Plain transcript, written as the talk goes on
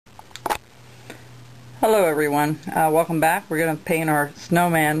Hello everyone, welcome back. We're going to paint our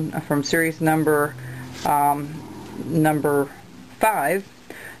snowman from series number 5.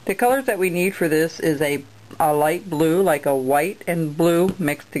 The colors that we need for this is a light blue, like a white and blue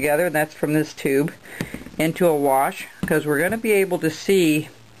mixed together, and that's from this tube, into a wash, because we're going to be able to see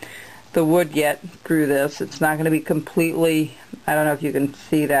the wood yet through this. It's not going to be completely, I don't know if you can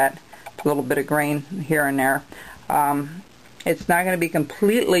see that, a little bit of grain here and there. It's not going to be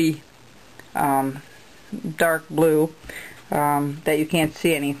completely dark blue that you can't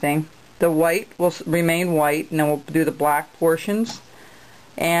see anything. The white will remain white, and then we'll do the black portions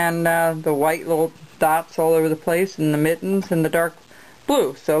and the white little dots all over the place, and the mittens and the dark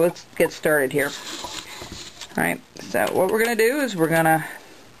blue. So let's get started here. Alright, so what we're going to do is we're going to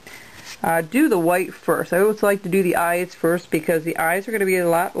do the white first. I always like to do the eyes first because the eyes are going to be a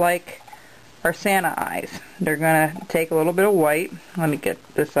lot like our Santa eyes. They're going to take a little bit of white. Let me get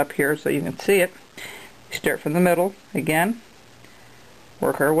this up here so you can see it. Start from the middle again,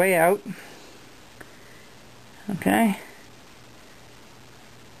 work our way out. Okay,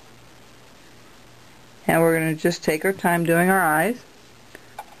 and we're going to just take our time doing our eyes.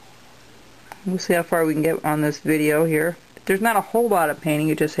 We'll see how far we can get on this video here. There's not a whole lot of painting,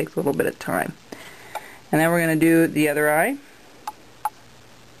 it just takes a little bit of time. And then we're going to do the other eye.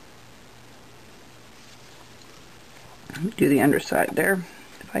 Do the underside there,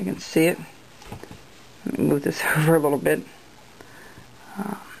 if I can see it. Let me move this over a little bit.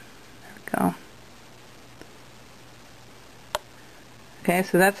 There we go. Okay,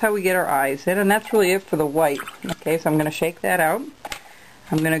 so that's how we get our eyes in, and that's really it for the white. Okay, so I'm going to shake that out.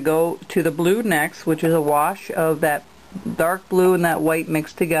 I'm going to go to the blue next, which is a wash of that dark blue and that white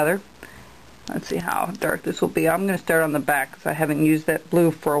mixed together. Let's see how dark this will be. I'm going to start on the back because I haven't used that blue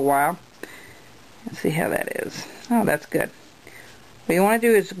for a while. Let's see how that is. Oh, that's good. What you want to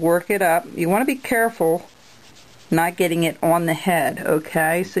do is work it up. You want to be careful not getting it on the head,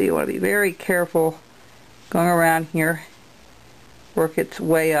 okay? So you want to be very careful going around here. Work its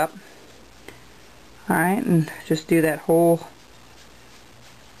way up. Alright, and just do that whole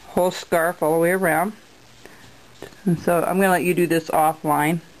scarf all the way around. And so I'm going to let you do this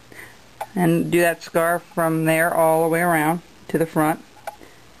offline. And do that scarf from there all the way around to the front.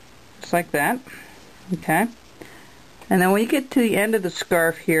 Just like that. Okay. And then when you get to the end of the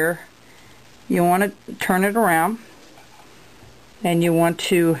scarf here, you want to turn it around, and you want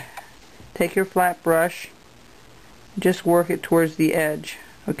to take your flat brush, just work it towards the edge,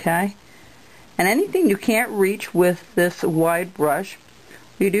 okay? And anything you can't reach with this wide brush,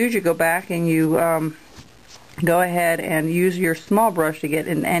 what you do is you go back and you go ahead and use your small brush to get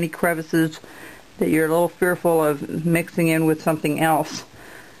in any crevices that you're a little fearful of mixing in with something else.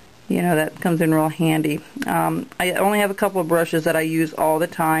 You know, that comes in real handy. I only have a couple of brushes that I use all the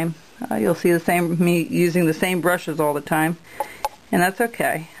time. You'll see me using the same brushes all the time, and that's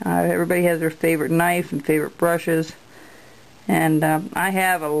okay. Everybody has their favorite knife and favorite brushes, and I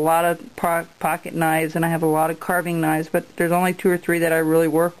have a lot of pocket knives and I have a lot of carving knives, but there's only 2 or 3 that I really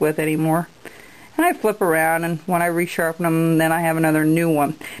work with anymore. And I flip around, and when I resharpen them, then I have another new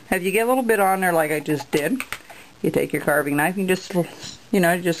one. Now, if you get a little bit on there like I just did, you take your carving knife and just, you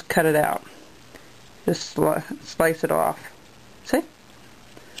know, just cut it out. Just slice it off. See?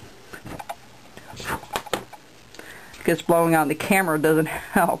 Because blowing on the camera doesn't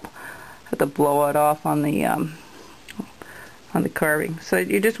help. I have to blow it off on the carving. So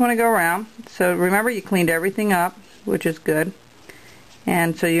you just want to go around. So remember, you cleaned everything up, which is good.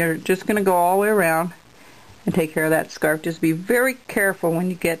 And so you're just going to go all the way around and take care of that scarf. Just be very careful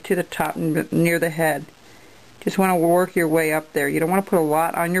when you get to the top near the head. Just want to work your way up there. You don't want to put a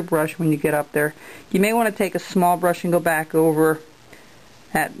lot on your brush when you get up there. You may want to take a small brush and go back over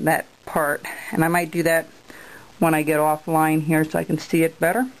that part. And I might do that when I get offline here so I can see it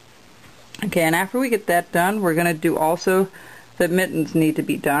better. Okay, and after we get that done, we're going to do also the mittens need to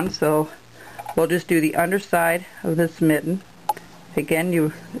be done. So we'll just do the underside of this mitten.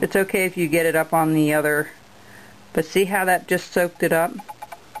 Again, it's okay if you get it up on the other, but see how that just soaked it up?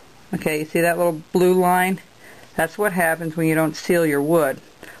 Okay, you see that little blue line? That's what happens when you don't seal your wood.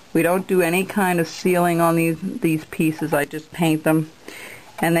 We don't do any kind of sealing on these pieces. I just paint them,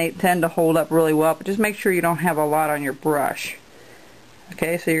 and they tend to hold up really well, but just make sure you don't have a lot on your brush.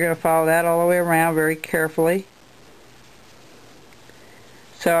 Okay, so you're going to follow that all the way around very carefully.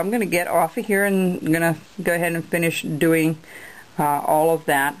 So I'm going to get off of here, and I'm going to go ahead and finish doing all of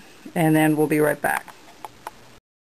that, and then we'll be right back.